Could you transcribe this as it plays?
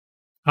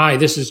Hi,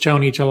 this is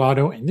Tony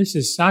Gelato, and this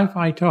is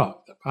Sci-Fi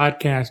Talk, the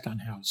podcast on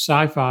how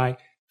sci-fi,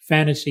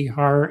 fantasy,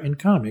 horror, and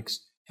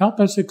comics help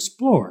us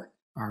explore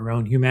our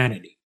own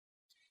humanity.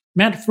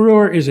 Matt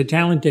Frewer is a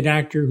talented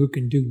actor who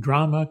can do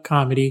drama,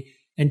 comedy,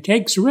 and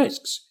takes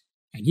risks,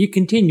 and he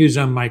continues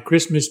on my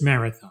Christmas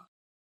marathon.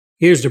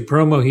 Here's the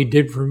promo he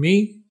did for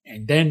me,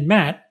 and then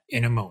Matt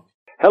in a moment.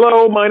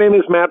 Hello, my name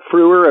is Matt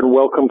Frewer, and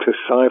welcome to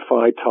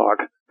Sci-Fi Talk.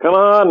 Come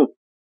on,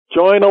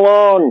 join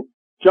along.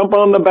 Jump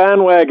on the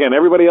bandwagon.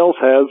 Everybody else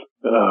has.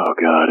 Oh,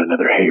 God,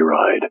 another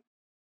hayride.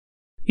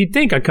 You'd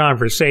think a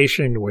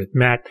conversation with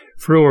Matt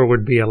Frewer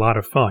would be a lot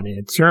of fun, and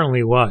it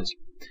certainly was.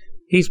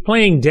 He's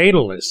playing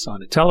Daedalus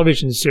on the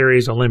television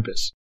series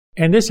Olympus,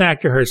 and this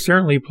actor has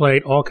certainly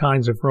played all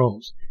kinds of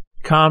roles.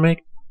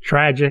 Comic,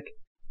 tragic,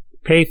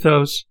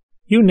 pathos,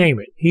 you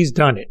name it, he's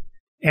done it,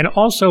 and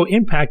also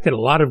impacted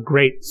a lot of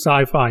great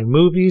sci-fi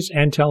movies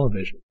and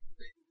television.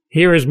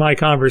 Here is my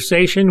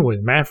conversation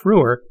with Matt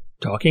Frewer,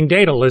 talking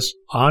Daedalus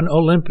on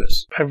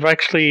Olympus. I've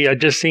actually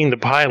just seen the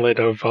pilot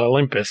of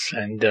Olympus,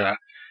 and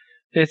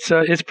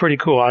it's pretty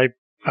cool.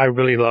 I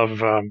really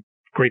love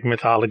Greek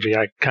mythology.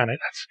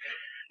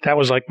 That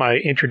was like my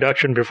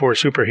introduction before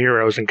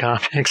superheroes and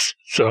comics.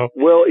 So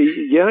well,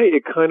 yeah,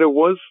 it kind of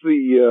was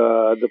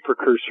the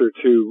precursor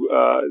to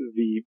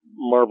the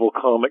Marvel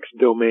Comics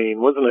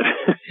domain, wasn't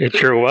it? It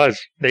sure was.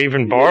 They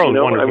even borrowed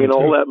one of them. I mean,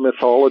 all that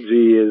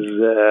mythology is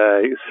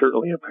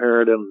certainly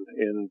apparent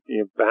in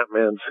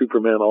Batman,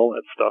 Superman, all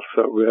that stuff.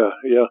 So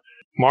yeah.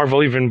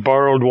 Marvel even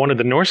borrowed one of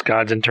the Norse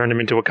gods and turned him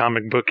into a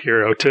comic book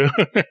hero, too.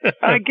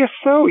 I guess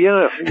so,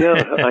 yeah.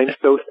 I'm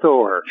so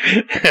Thor.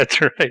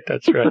 That's right.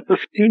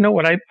 You know,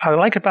 what I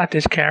like about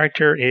this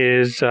character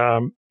is,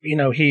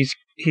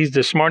 he's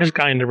the smartest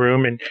guy in the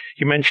room, and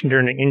you mentioned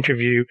during an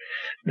interview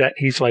that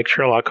he's like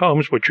Sherlock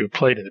Holmes, which you've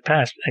played in the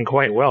past, and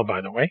quite well,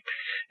 by the way.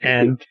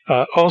 And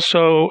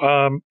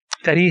also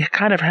that he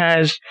kind of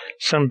has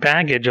some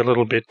baggage a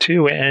little bit,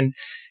 too, and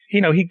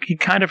he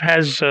kind of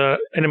has an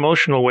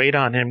emotional weight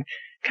on him.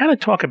 Kind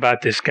of talk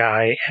about this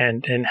guy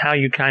and how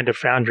you kind of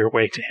found your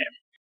way to him.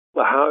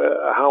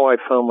 How I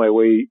found my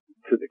way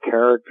to the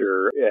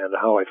character and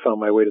how I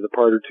found my way to the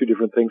part are two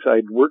different things.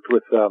 I'd worked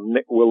with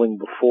Nick Willing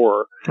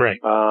before,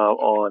 right,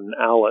 on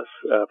Alice,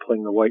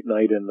 playing the White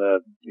Knight in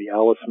the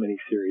Alice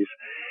miniseries.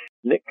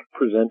 Nick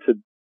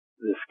presented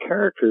this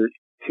character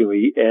to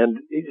me, and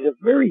he's a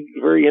very,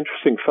 very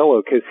interesting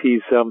fellow because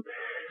he's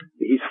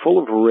full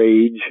of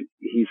rage.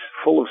 He's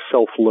full of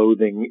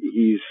self-loathing.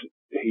 He's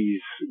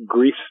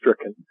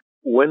grief-stricken.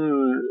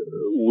 When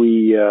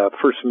we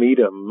first meet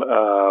him,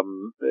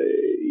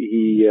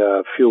 he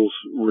feels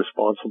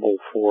responsible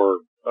for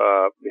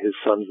his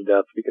son's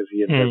death because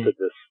he invented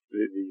this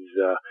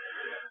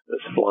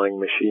flying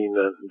machine,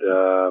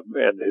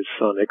 and his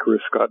son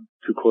Icarus got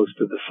too close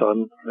to the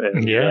sun,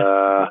 and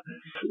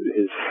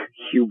his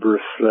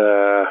hubris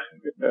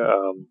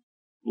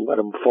let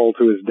him fall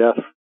to his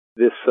death.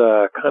 This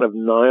kind of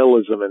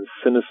nihilism and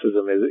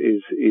cynicism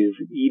is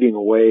eating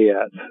away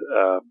at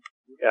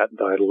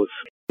Daedalus.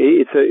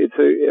 It's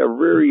a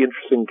very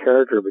interesting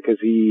character because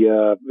he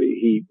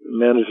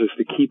manages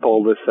to keep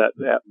all this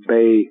at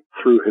bay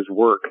through his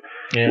work,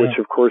 which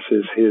of course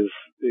is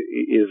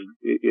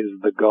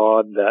the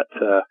god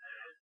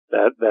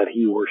that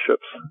he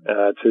worships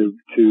at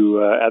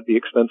the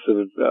expense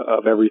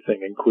of everything,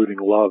 including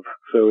love.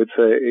 So it's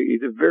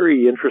a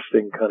very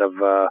interesting kind of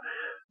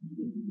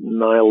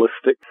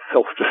nihilistic,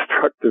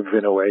 self-destructive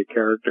in a way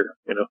character,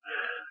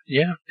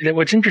 Yeah.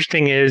 What's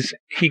interesting is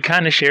he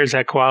kind of shares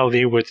that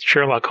quality with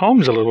Sherlock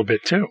Holmes a little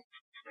bit too.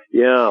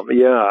 Yeah.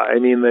 I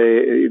mean,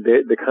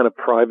 the kind of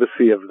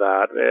privacy of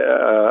that,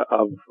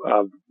 of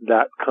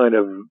that kind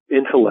of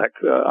intellect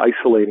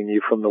isolating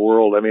you from the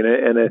world. I mean,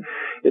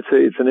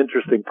 it's an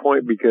interesting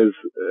point because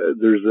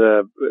there's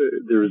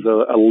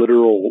a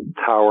literal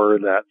tower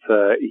that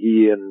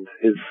he and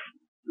his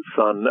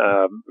son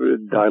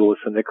Daedalus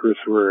and Icarus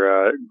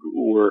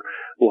were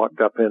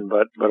locked up in,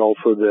 but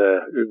also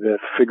the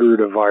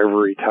figurative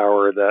ivory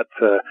tower that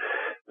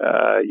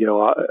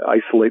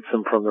isolates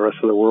him from the rest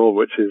of the world,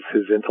 which is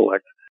his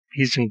intellect.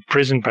 He's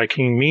imprisoned by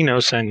King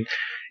Minos, and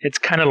it's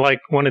kind of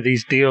like one of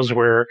these deals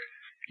where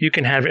you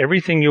can have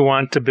everything you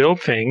want to build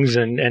things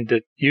and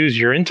to use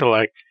your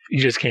intellect. You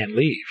just can't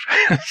leave.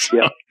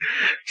 Yeah,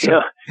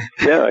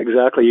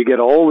 exactly. You get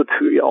all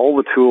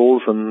the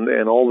tools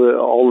and all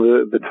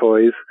the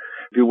toys.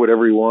 Do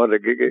whatever you want,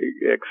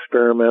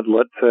 experiment,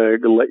 let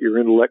your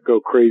intellect go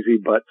crazy,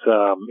 but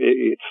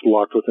it's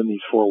locked within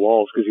these four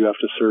walls because you have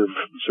to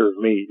serve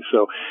me.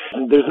 So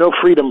there's no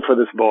freedom for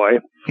this boy.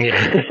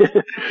 Yeah.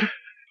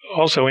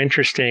 Also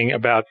interesting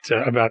about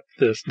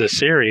the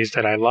series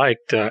that I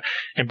liked,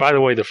 and by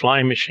the way, the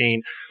flying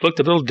machine looked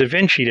a little Da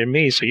Vinci to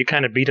me, so you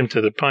kind of beat him to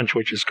the punch,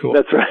 which is cool.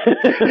 That's right.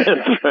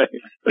 That's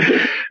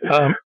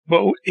right.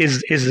 But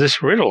is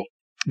this riddle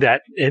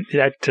that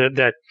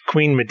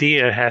Queen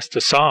Medea has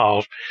to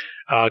solve,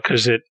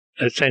 because it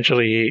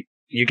essentially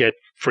you get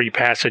free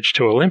passage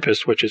to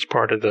Olympus, which is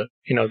part of the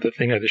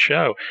thing of the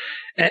show.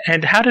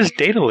 And how does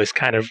Daedalus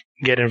kind of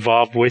get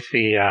involved with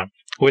the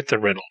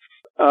riddle?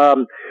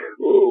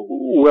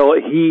 Well,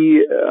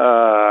 he.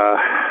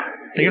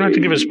 You don't have to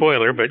give a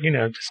spoiler, but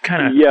just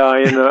kind of. Yeah,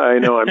 I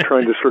know. I'm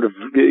trying to sort of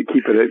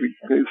keep it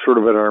sort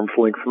of at arm's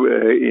length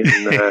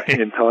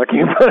in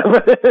talking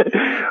about it.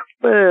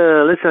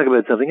 Well, let's talk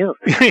about something else.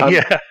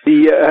 Yeah.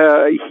 He's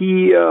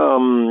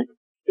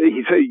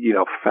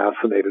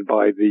fascinated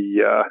by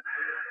the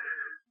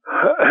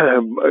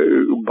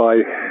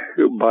by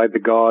the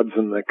gods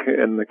and the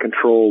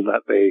control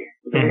that they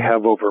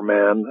have over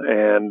man,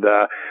 and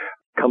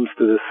comes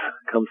to this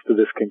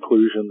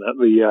conclusion that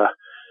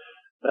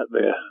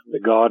the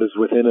God is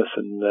within us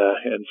and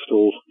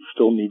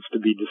still needs to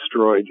be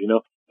destroyed,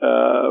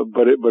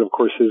 but of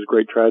course his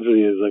great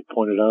tragedy, as I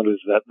pointed out,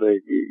 is that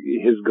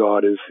his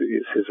God is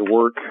his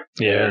work.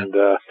 Yeah. And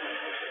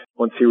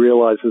once he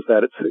realizes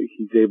that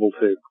he's able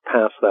to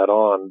pass that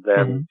on,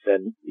 then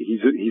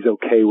he's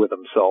okay with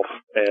himself.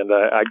 And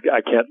I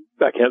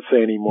can't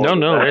say any more. No,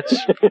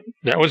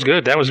 that was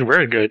good. That was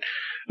very good.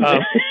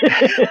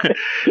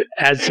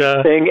 As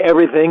saying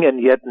everything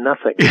and yet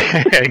nothing.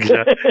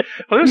 Exactly.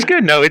 Well, it was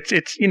good. No, it's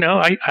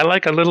I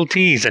like a little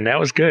tease, and that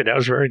was good. That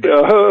was very good.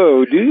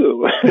 Oh, do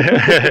you?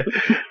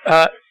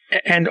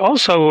 And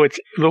also, it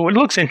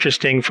looks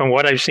interesting from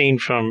what I've seen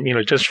from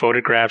just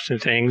photographs and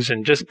things,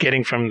 and just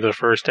getting from the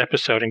first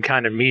episode and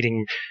kind of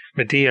meeting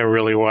Medea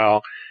really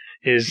well,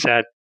 is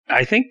that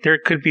I think there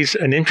could be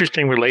an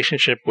interesting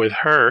relationship with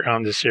her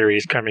on the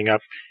series coming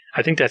up.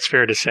 I think that's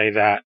fair to say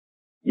that.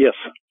 Yes.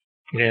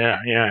 Yeah,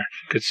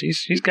 because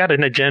he's got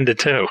an agenda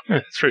too.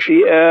 That's for sure.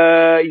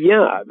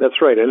 Yeah, that's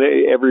right. And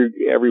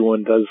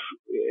everyone does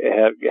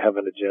have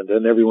an agenda,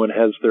 and everyone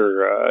has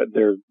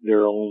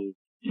their own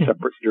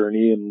separate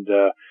journey. And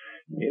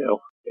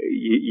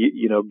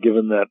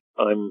given that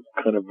I'm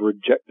kind of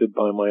rejected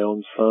by my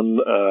own son,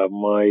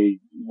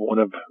 one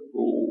of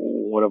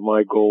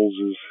my goals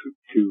is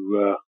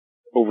to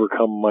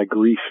overcome my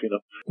grief.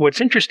 What's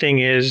interesting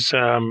is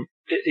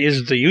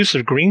the use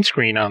of green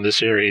screen on the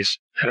series.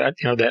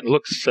 That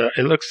looks some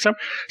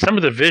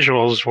of the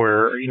visuals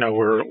where you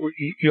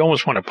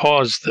almost want to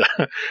pause the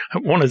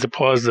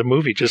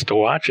movie just to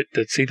watch it,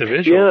 to see the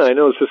visuals. Yeah, I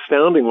know, it's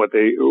astounding what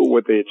they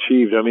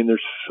achieved. I mean,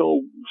 there's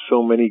so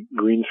many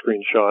green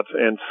screen shots,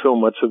 and so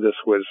much of this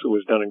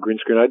was done in green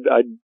screen.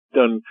 I'd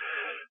done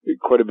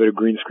quite a bit of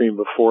green screen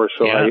before,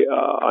 so yeah.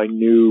 I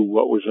knew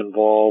what was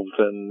involved,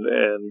 and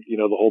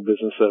the whole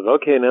business of,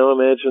 okay, now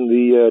imagine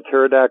the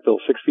pterodactyl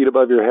 6 feet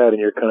above your head, and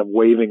you're kind of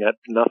waving at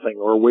nothing,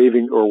 or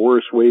waving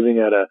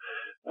at a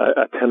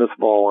tennis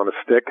ball on a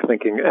stick,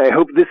 thinking, I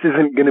hope this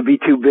isn't going to be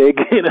too big.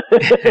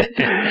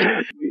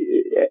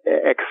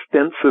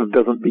 Extensive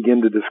doesn't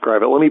begin to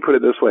describe it. Let me put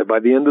it this way: by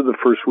the end of the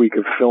first week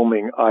of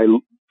filming, I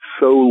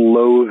so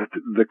loathed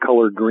the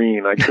color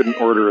green, I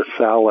couldn't order a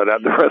salad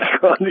at the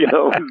restaurant.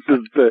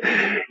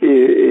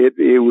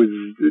 It was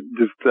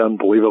just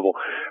unbelievable.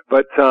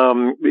 But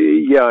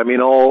yeah, I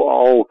mean,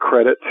 all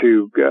credit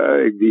to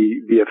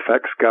the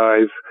effects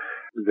guys.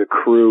 The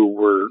crew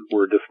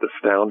were just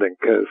astounding,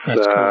 because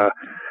cool.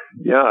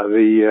 Yeah,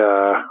 we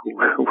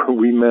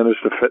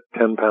managed to fit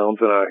 10 pounds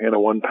in a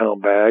 1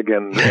 pound bag,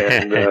 and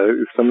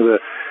some of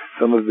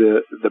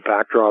the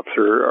backdrops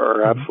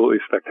are absolutely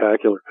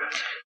spectacular.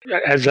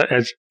 As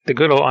the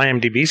good old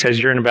IMDb says,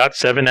 you're in about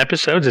 7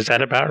 episodes. Is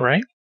that about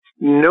right?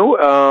 No,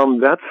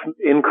 that's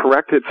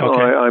incorrect. It's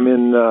okay. I'm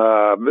in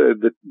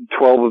the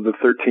 12 of the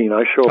 13.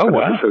 I show up in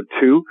episode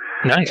 2.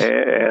 Nice.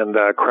 And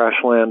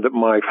crash land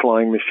my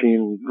flying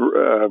machine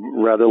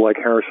rather like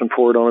Harrison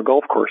Ford on a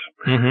golf course.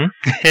 Mm-hmm.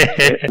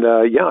 And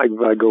yeah, I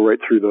go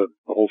right through the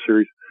whole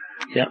series.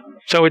 Yeah.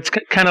 So it's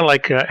kind of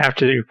like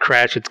after you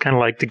crash, it's kind of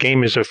like the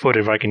game is afoot,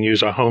 if I can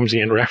use a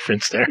Holmesian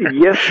reference there.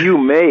 Yes, you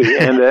may,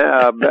 and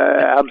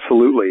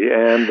absolutely.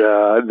 And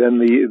then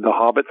the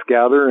hobbits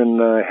gather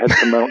and head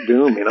to Mount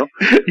Doom.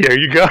 There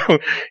you go.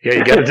 Yeah,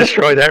 you got to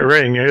destroy that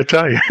ring. I'll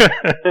tell you.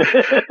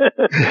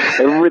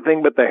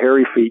 Everything but the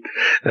hairy feet.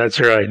 That's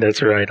right.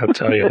 I'll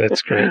tell you.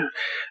 That's great.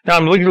 Now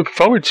I'm looking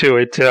forward to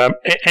it.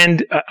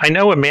 And I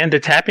know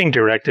Amanda Tapping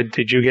directed.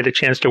 Did you get a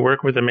chance to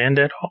work with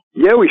Amanda at all?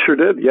 Yeah, we sure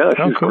did. Yeah,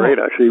 she's cool. great.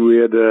 Actually, we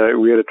had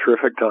a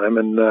terrific time,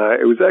 and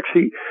it was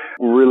actually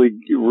really,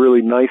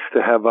 really nice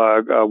to have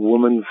a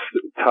woman's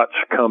touch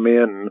come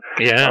in.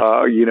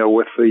 Yeah.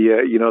 With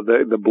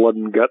the blood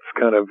and guts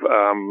kind of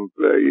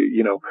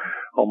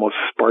almost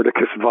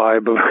Spartacus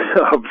vibe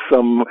of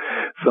some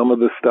of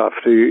the stuff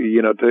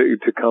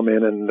to come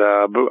in and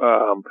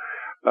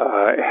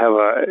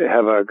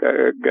have a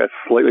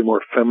slightly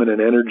more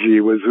feminine energy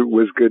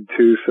was good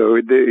too. So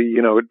it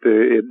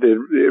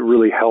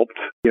really helped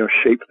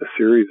shape the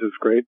series. It's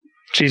great.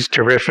 She's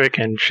terrific,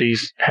 and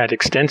she's had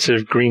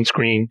extensive green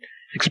screen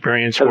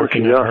experience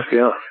working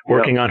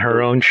on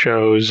her own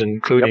shows,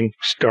 including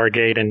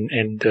Stargate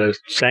and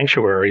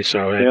Sanctuary.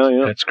 So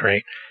that's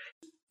great.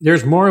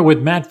 There's more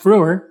with Matt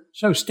Frewer,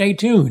 so stay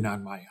tuned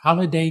on my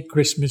holiday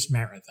Christmas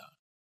marathon.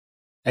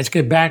 Let's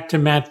get back to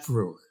Matt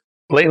Frewer.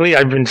 Lately,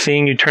 I've been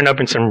seeing you turn up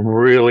in some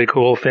really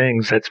cool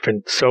things. That's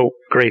been so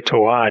great to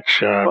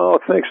watch. Oh,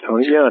 thanks,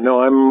 Tony. Yeah,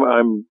 no,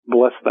 I'm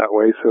blessed that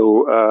way.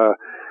 So,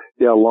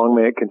 yeah, long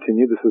may it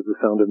continue. This is the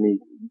sound of me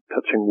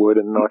touching wood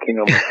and knocking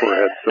on my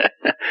forehead. So.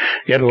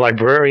 Yeah, the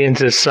librarians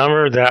this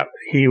summer, that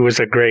he was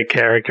a great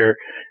character.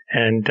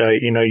 And,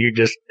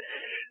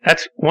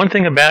 that's one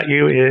thing about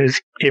you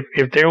is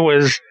if there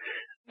was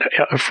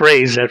a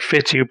phrase that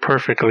fits you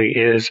perfectly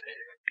is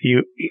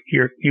you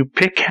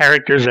pick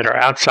characters that are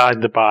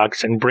outside the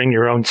box and bring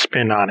your own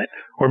spin on it.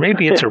 Or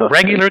maybe it's a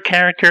regular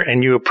character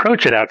and you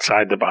approach it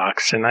outside the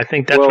box. And I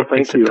think that's what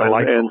makes it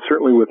delightful. And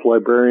certainly with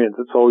librarians,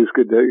 it's always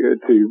good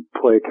to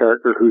play a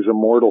character who's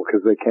immortal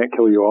because they can't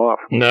kill you off.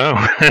 No.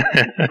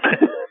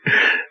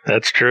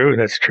 That's true.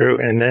 That's true.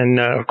 And then,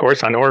 of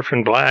course, on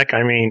Orphan Black,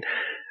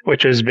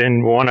 which has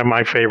been one of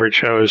my favorite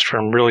shows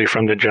from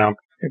the jump.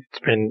 It's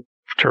been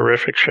a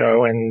terrific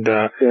show. And,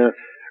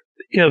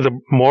 the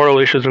moral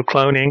issues of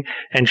cloning.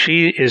 And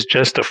she is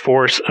just a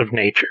force of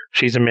nature.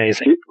 She's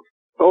amazing.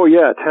 Oh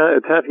yeah,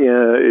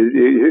 Tatiana,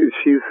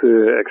 she's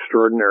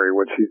extraordinary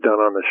what she's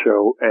done on the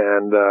show,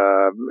 and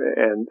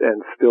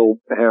still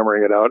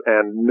hammering it out,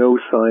 and no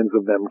signs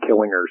of them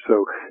killing her.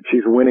 So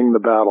she's winning the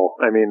battle.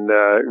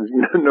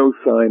 No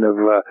sign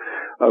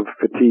of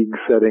fatigue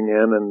setting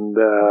in, and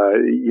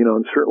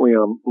and certainly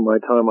on my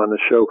time on the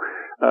show,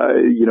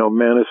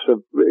 managed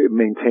to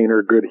maintain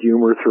her good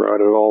humor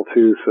throughout it all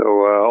too. So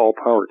all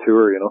power to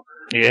her,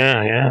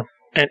 Yeah.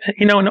 And,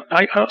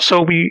 I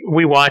also, we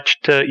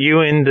watched you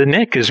and the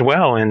Nick as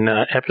well in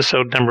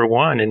episode number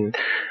 1, and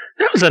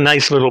that was a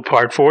nice little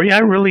part for you. I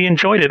really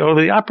enjoyed it.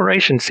 The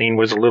operation scene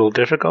was a little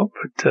difficult,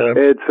 but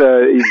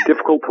it's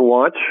difficult to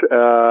watch.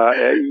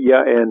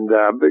 And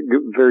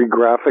very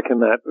graphic in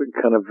that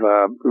kind of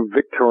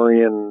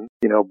Victorian,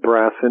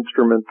 brass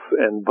instruments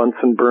and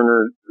Bunsen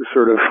burner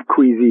sort of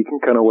queasy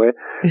kind of way.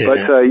 Yeah. But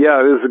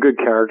it was a good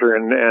character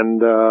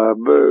and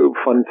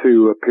fun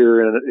to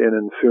appear in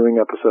ensuing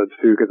episodes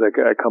too, because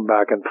I come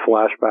back in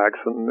flashbacks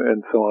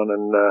and so on.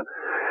 And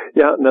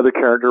another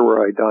character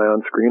where I die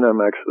on screen. I'm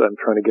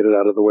trying to get it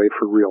out of the way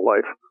for real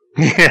life.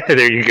 Yeah,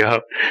 there you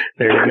go.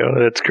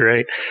 That's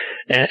great.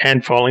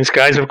 And Falling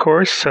Skies, of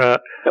course, a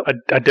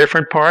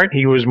different part.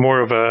 He was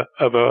more of a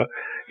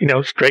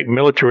straight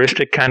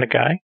militaristic kind of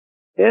guy.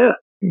 Yeah.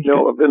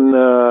 No, I've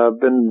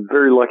been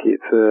very lucky.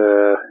 It's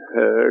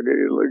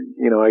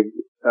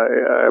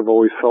I've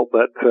always felt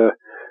that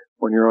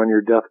when you're on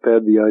your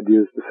deathbed, the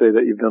idea is to say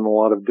that you've done a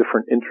lot of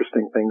different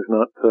interesting things,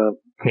 not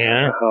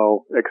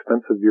how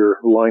expensive your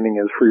lining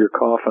is for your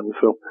coffin.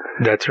 So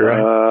that's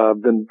right.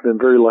 Been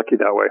very lucky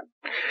that way.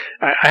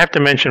 I have to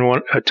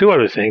mention two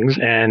other things,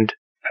 and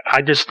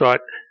I just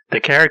thought the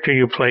character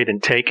you played in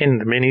Taken,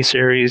 the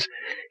miniseries,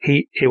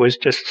 it was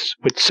just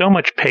with so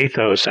much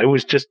pathos.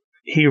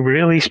 He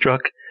really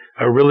struck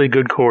a really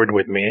good chord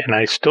with me, and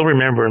I still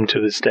remember him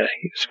to this day.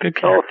 He's a good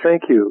character. Oh,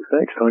 thank you.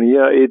 Thanks, Tony.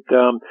 Yeah,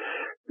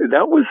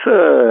 that was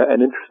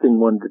an interesting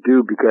one to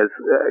do because,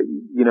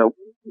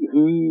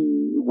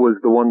 he was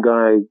the one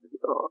guy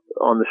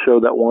on the show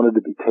that wanted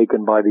to be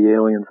taken by the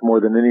aliens more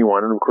than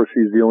anyone, and of course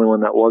he's the only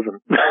one that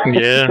wasn't.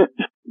 Yeah.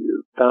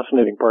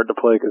 Fascinating part to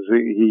play because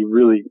he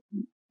really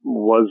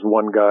was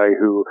one guy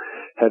who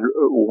had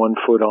one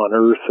foot on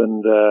Earth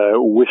and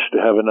wished to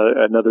have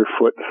another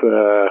foot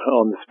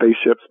on the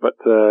spaceships, but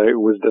it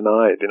was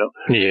denied,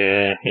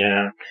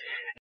 Yeah.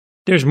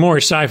 There's more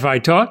sci-fi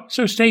talk,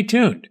 so stay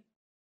tuned.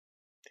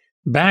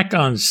 Back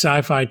on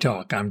Sci-Fi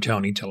Talk, I'm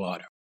Tony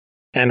Tellado.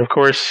 And of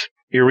course,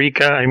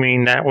 Eureka,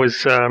 that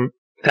was,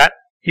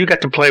 you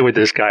got to play with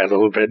this guy a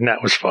little bit, and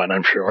that was fun,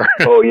 I'm sure.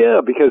 Oh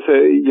yeah, because,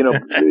 in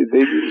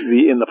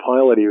the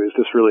pilot, he was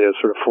just really a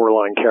sort of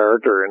 4-line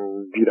character,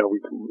 and, we kind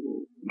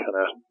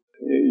of,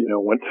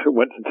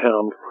 went to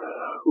town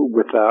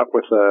with that,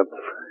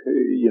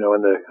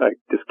 I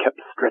just kept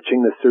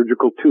stretching the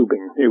surgical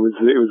tubing. It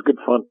was good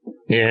fun.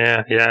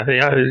 Yeah.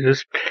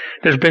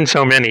 There's been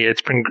so many.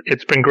 It's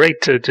been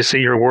great to see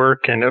your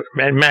work, and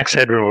Max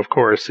Headroom, of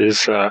course,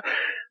 is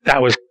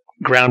that was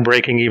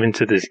groundbreaking even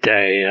to this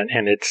day,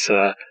 and it's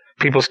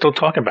people still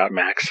talk about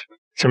Max.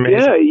 It's amazing.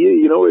 Yeah,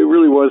 it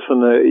really was.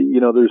 And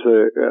there's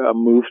a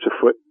move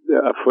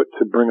afoot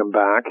to bring him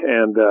back,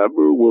 and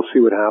we'll see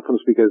what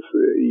happens because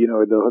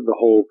the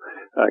whole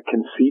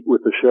conceit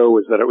with the show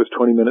was that it was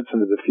 20 minutes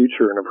into the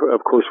future, and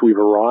of course we've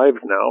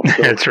arrived now.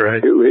 So that's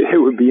right. It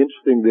would be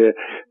interesting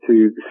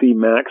to see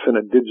Max in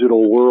a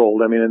digital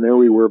world. And there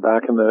we were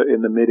back in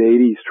the mid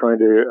 80s trying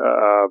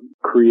to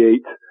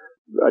create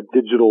a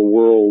digital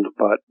world,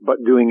 but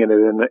doing it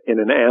in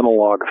an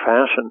analog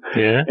fashion,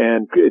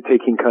 and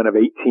taking kind of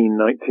 18,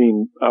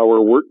 19 hour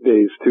work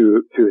days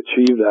to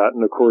achieve that.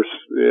 And of course,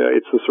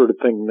 it's the sort of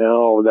thing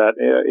now that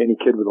any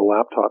kid with a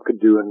laptop could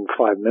do in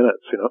 5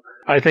 minutes,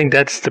 I think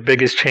that's the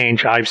biggest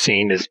change I've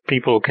seen is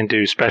people can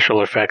do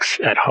special effects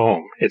at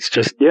home. It's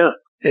just,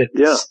 just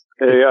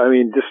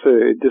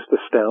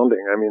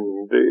astounding.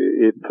 And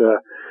it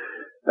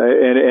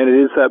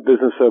is that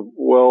business of,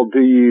 well,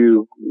 do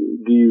you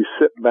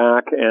sit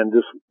back and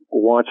just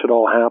watch it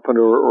all happen,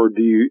 or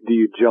do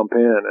you jump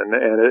in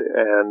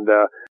and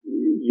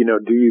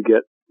do you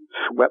get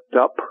swept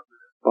up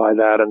by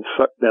that and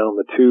sucked down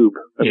the tube?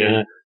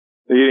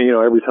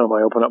 every time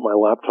I open up my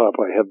laptop,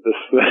 I have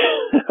this,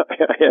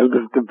 I have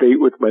this debate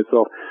with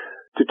myself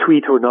to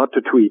tweet or not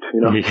to tweet,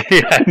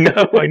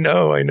 Yeah, I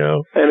know.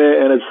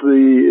 And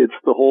it's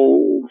the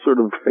whole sort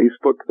of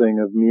Facebook thing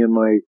of me and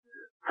my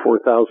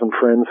 4,000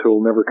 friends who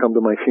will never come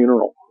to my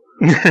funeral.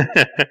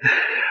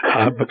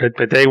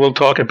 But they will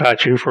talk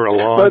about you for a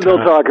long time. But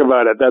they'll talk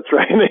about it. That's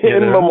right.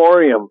 In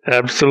memoriam.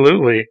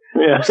 Absolutely.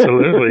 Yeah.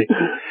 Absolutely.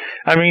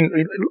 I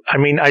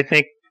mean, I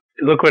think,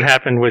 look what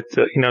happened with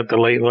the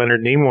late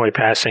Leonard Nimoy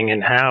passing,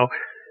 and how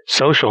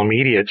social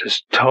media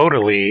just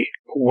totally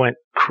went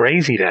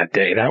crazy that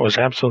day. That was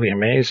absolutely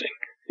amazing.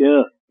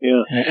 Yeah.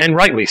 And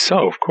rightly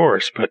so, of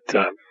course. But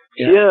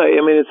yeah,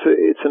 I mean,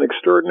 it's an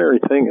extraordinary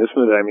thing,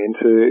 isn't it? I mean,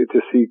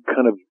 to see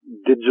kind of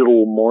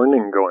digital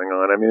mourning going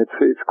on. I mean,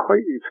 it's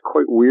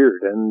quite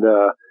weird and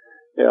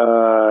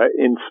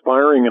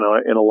inspiring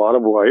in a lot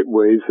of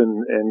ways,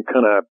 and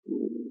kind of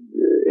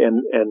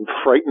and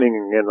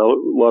frightening in a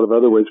lot of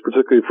other ways,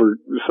 particularly for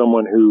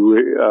someone who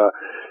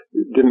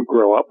didn't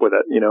grow up with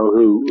it,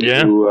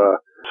 who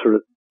sort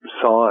of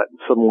saw it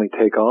suddenly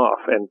take off,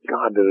 and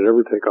God, did it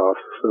ever take off?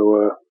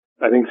 So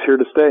I think it's here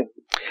to stay.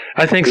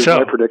 I think Here's so.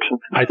 My prediction.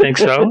 I think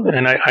so,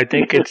 and I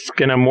think it's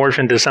going to morph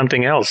into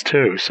something else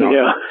too. So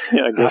yeah,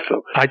 I guess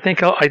so. I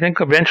think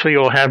eventually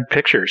you'll have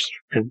pictures,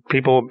 and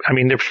people. I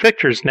mean, there's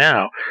pictures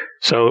now,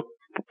 so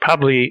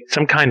probably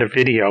some kind of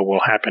video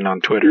will happen on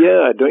Twitter.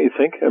 Yeah, don't you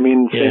think? I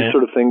mean, same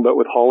sort of thing, but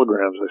with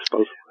holograms, I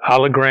suppose.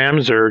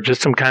 Holograms, or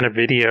just some kind of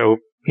video.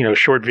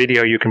 Short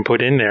video you can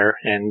put in there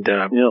and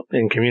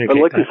communicate. But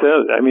like you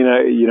said, I mean,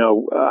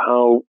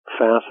 how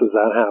fast does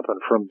that happen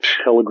from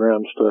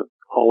telegrams to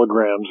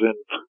holograms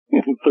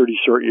in 30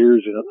 short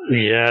years?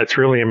 Yeah, it's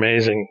really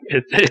amazing.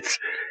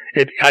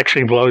 It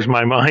actually blows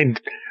my mind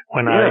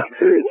when I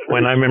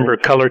remember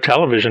color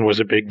television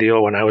was a big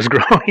deal when I was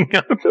growing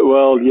up.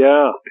 Well,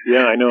 yeah,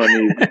 I know,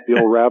 and the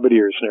old rabbit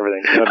ears and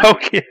everything. Oh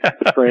yeah,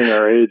 betraying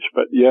our age,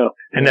 but yeah.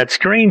 And that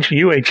strange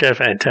UHF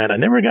antenna,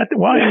 never got the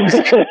wires.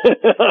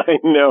 I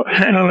know.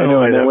 I don't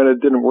know. And then when it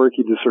didn't work,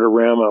 you just sort of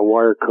ram a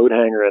wire coat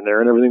hanger in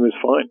there, and everything was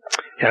fine.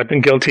 Yeah, I've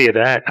been guilty of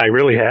that. I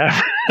really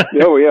have.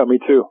 Oh yeah, me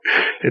too.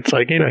 It's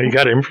like, you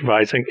got to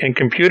improvise. And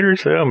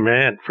computers, oh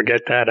man,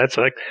 forget that.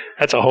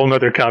 That's a whole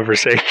nother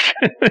conversation.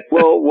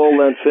 Well,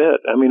 that's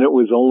it. I mean, it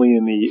was only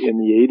in the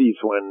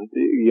 80s when,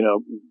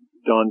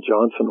 Don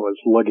Johnson was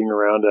lugging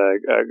around a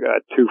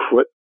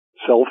 2-foot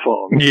cell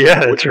phone. Yeah,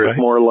 that's which right. was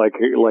more like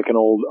an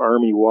old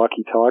army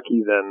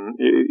walkie-talkie than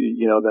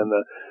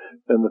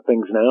the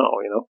things now,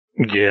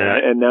 Yeah.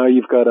 And now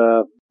you've got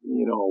a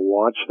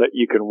watch that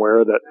you can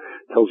wear that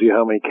tells you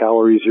how many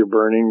calories you're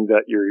burning,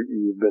 that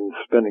you've been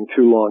spending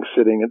too long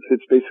sitting.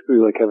 It's basically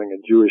like having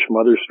a Jewish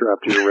mother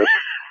strapped to your wrist.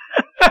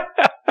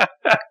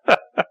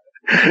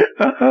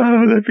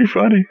 Oh, that'd be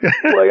funny.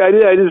 Like I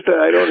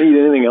don't need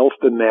anything else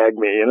to nag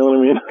me. You know what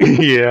I mean?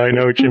 Yeah, I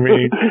know what you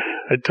mean.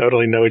 I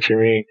totally know what you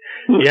mean.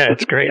 Yeah,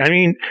 it's great. I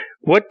mean,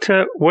 what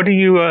do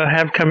you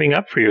have coming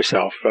up for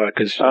yourself?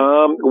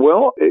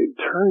 Well, it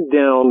turned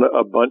down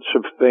a bunch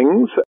of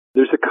things.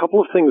 There's a couple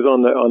of things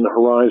on the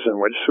horizon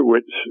which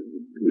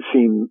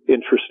seem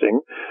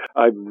interesting.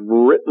 I've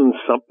written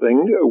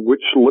something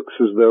which looks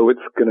as though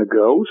it's going to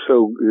go,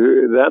 so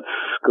that's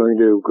going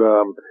to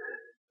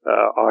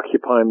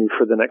occupy me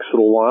for the next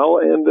little while,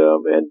 and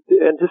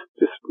just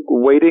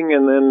waiting,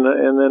 and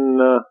then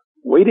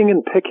waiting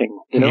and picking.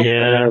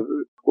 Yeah.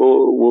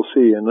 We'll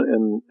see, and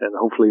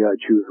hopefully I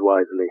choose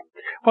wisely.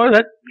 Well,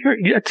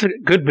 that's a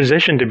good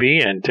position to be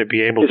in, to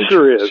be able to. It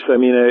sure choose. is. I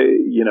mean,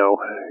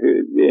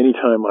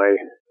 anytime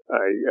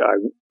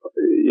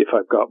if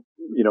I've got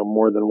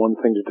more than one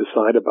thing to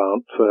decide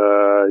about,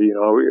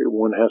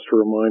 one has to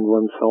remind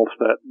oneself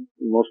that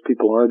most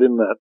people aren't in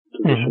that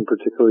position,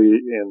 particularly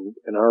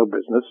in our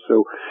business.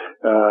 So,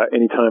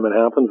 anytime it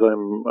happens,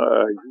 I'm,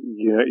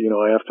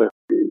 I have to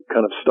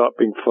kind of stop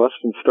being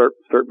fussed and start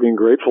being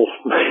grateful.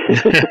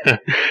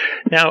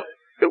 Now,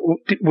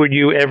 were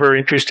you ever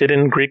interested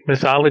in Greek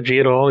mythology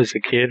at all as a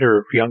kid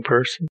or young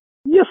person?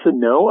 Yes and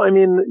no. I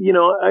mean,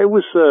 I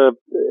was,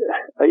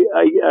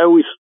 I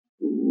always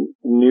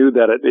knew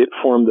that it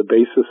formed the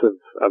basis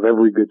of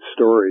every good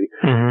story.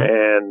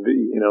 And,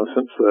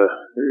 since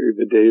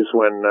the days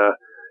when,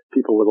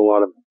 people with a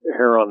lot of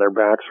hair on their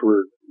backs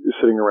were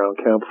sitting around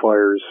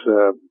campfires,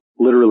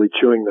 literally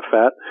chewing the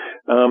fat.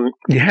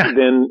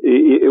 Then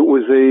it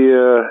was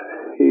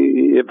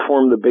it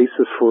formed the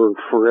basis for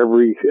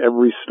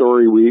every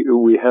story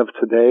we have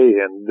today.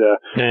 And,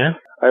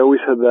 I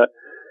always had that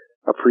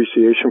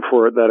appreciation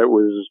for it, that it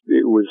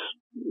was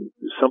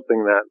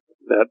something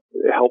that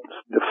helped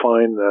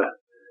define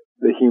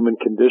the human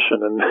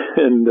condition.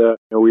 And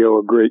we owe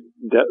a great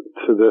debt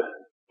to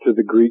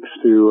the Greeks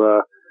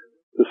to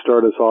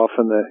start us off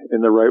in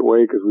the right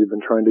way, because we've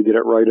been trying to get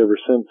it right ever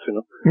since.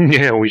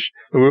 Yeah, we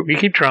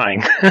keep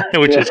trying,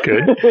 which is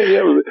good.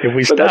 If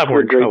we stop,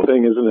 we're a great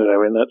thing, isn't it? I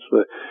mean, that's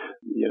the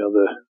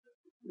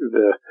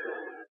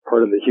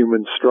part of the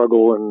human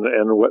struggle,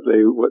 and what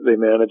they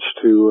managed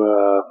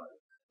to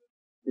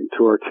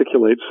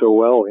articulate so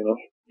well.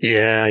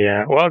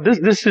 Yeah. Well,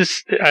 this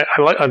is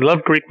I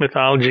love Greek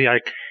mythology. I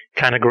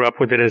kind of grew up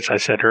with it, as I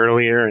said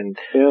earlier, and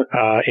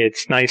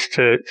it's nice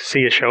to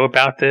see a show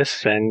about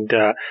this. And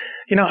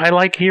I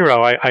like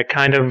Hero. I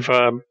kind of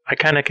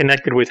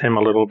connected with him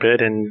a little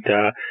bit, and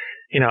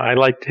I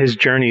liked his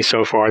journey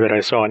so far that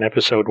I saw in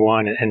episode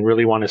 1, and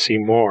really want to see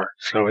more.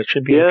 So it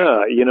should be.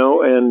 Yeah,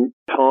 and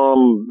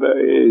Tom,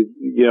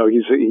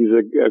 he's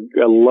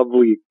a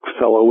lovely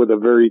fellow with a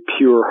very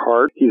pure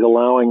heart. He's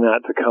allowing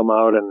that to come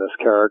out in this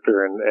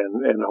character,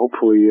 and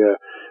hopefully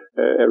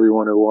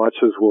everyone who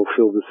watches will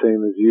feel the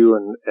same as you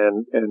and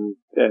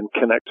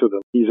connect with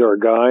him. He's our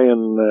guy,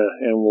 and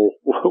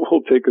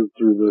we'll take us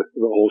through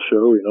the whole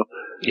show.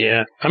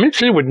 Yeah, I'm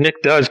interested in what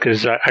Nick does,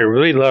 because I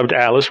really loved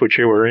Alice, which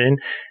you were in.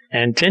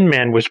 And Tin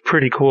Man was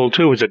pretty cool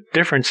too. It was a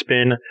different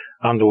spin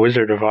on the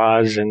Wizard of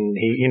Oz, and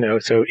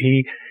so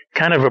he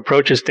kind of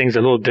approaches things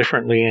a little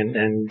differently,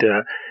 and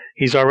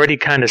he's already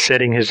kind of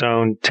setting his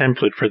own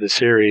template for the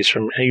series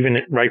from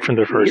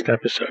the first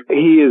episode.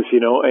 He is,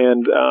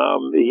 and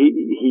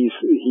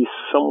he's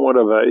somewhat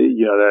of a,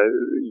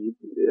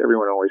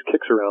 everyone always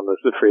kicks around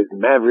the phrase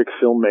maverick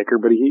filmmaker,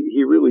 but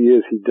he really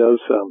is. He does.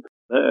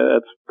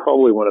 That's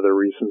probably one of the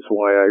reasons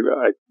why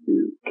I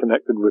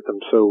connected with him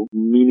so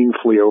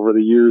meaningfully over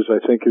the years,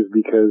 I think, is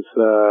because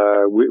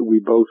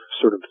we both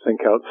sort of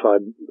think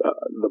outside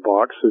the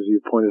box, as you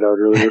pointed out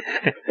earlier.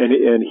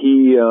 and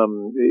he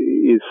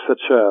is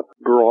such a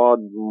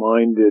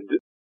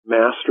broad-minded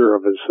master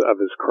of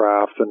his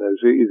craft, and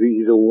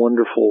he's a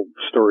wonderful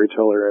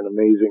storyteller and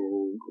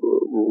amazing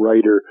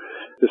writer,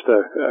 just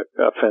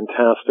a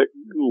fantastic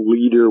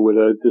leader with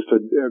a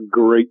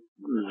great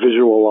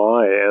visual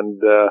eye,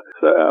 and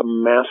a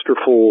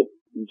masterful,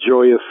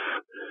 joyous,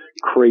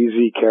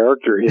 crazy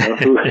character.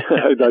 Who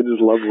I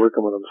just love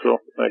working with him. So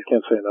I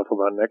can't say enough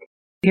about Nick.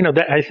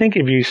 I think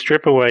if you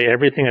strip away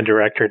everything a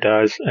director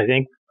does, I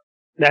think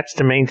that's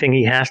the main thing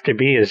he has to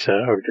be, as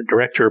a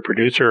director, a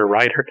producer, a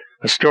writer,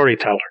 a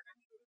storyteller.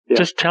 Yeah.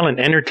 Just tell an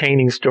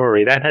entertaining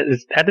story. That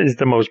is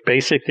the most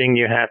basic thing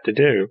you have to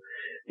do.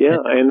 Yeah,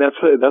 and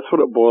that's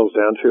what it boils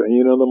down to.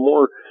 And the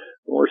more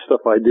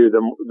stuff I do,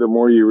 the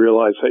more you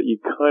realize that you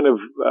kind of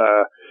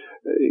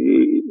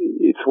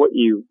it's what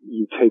you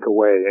take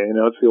away.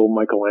 It's the old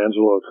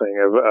Michelangelo thing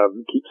of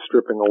keep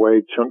stripping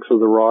away chunks of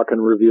the rock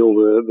and reveal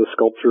the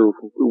sculpture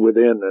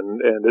within,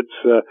 and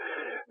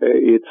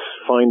it's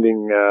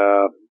finding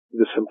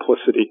the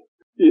simplicity.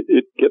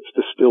 It gets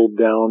distilled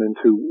down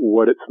into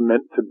what it's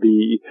meant to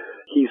be.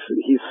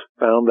 He's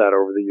found that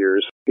over the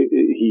years.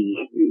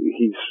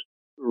 He's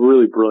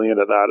really brilliant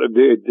at that.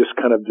 Just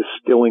kind of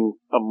distilling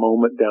a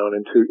moment down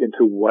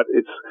into what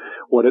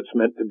it's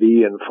meant to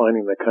be, and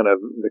finding the kind of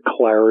the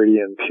clarity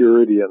and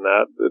purity in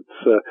that.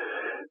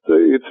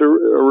 It's a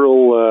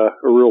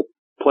real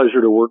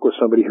pleasure to work with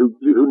somebody who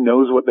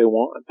knows what they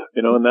want,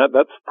 and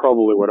that's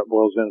probably what it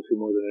boils down to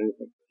more than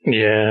anything.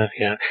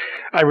 Yeah.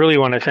 I really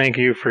want to thank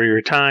you for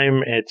your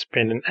time. It's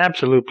been an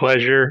absolute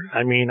pleasure.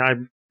 I mean,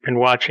 I've been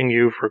watching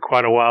you for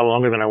quite a while,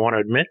 longer than I want to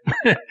admit,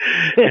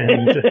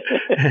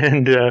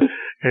 and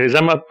because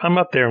I'm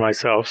up there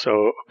myself.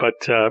 So,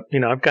 but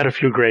I've got a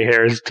few gray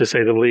hairs, to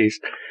say the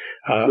least.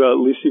 Well, at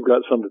least you've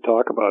got some to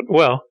talk about.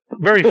 Well,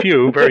 very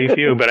few, but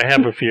I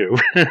have a few.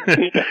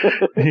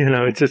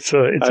 It's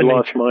I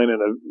lost mine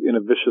in a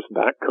vicious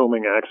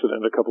backcombing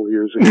accident a couple of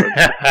years ago.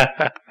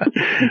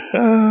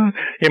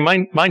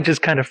 Mine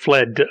just kind of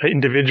fled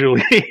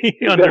individually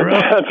on their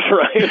own. That's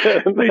right.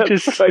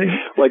 That's right.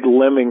 Like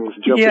lemmings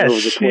jumping over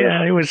the cliff.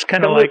 Yeah, it was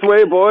kind of like, this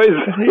way, boys.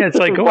 Yeah, it's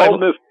like,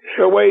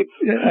 wait.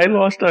 I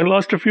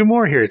lost a few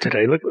more here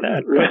today. Look at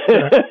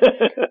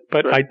that.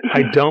 But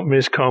I don't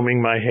miss combing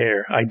my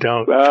hair. I don't.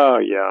 Oh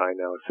yeah, I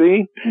know.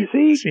 See,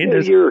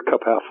 you're a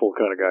cup half full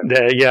kind of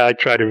guy. Yeah, I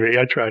try to be.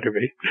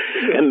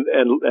 And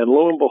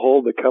lo and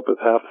behold, the cup is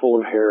half full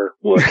of hair.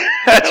 Look,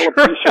 that's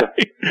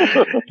right.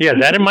 Yeah,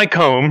 that and my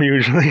comb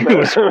usually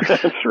that's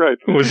right.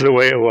 Was the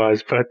way it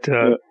was, but.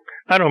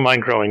 I don't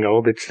mind growing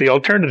old. It's the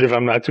alternative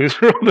I'm not too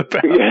thrilled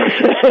about.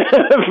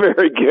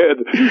 Very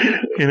good.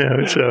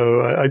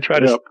 So I try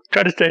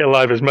to stay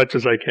alive as much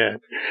as I can.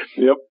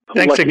 Yep.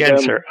 Thanks again,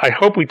 sir. I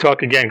hope we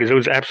talk again, because it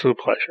was an absolute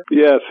pleasure.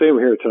 Yeah, same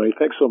here, Tony.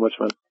 Thanks so much,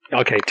 man.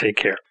 Okay, take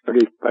care.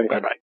 Okay, bye.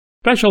 Bye-bye.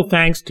 Special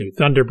thanks to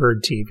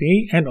Thunderbird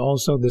TV and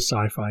also the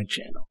Sci-Fi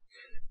Channel.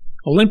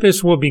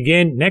 Olympus will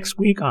begin next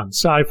week on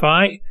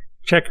Sci-Fi.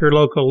 Check your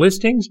local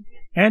listings.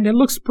 And it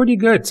looks pretty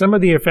good. Some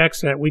of the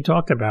effects that we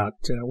talked about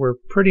were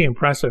pretty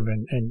impressive,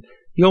 and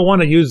you'll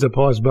want to use the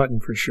pause button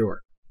for sure.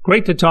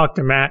 Great to talk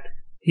to Matt.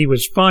 He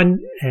was fun,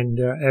 and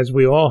as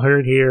we all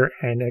heard here,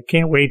 and I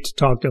can't wait to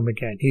talk to him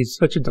again. He's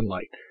such a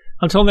delight.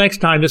 Until next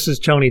time, this is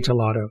Tony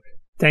Tolato.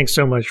 Thanks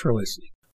so much for listening.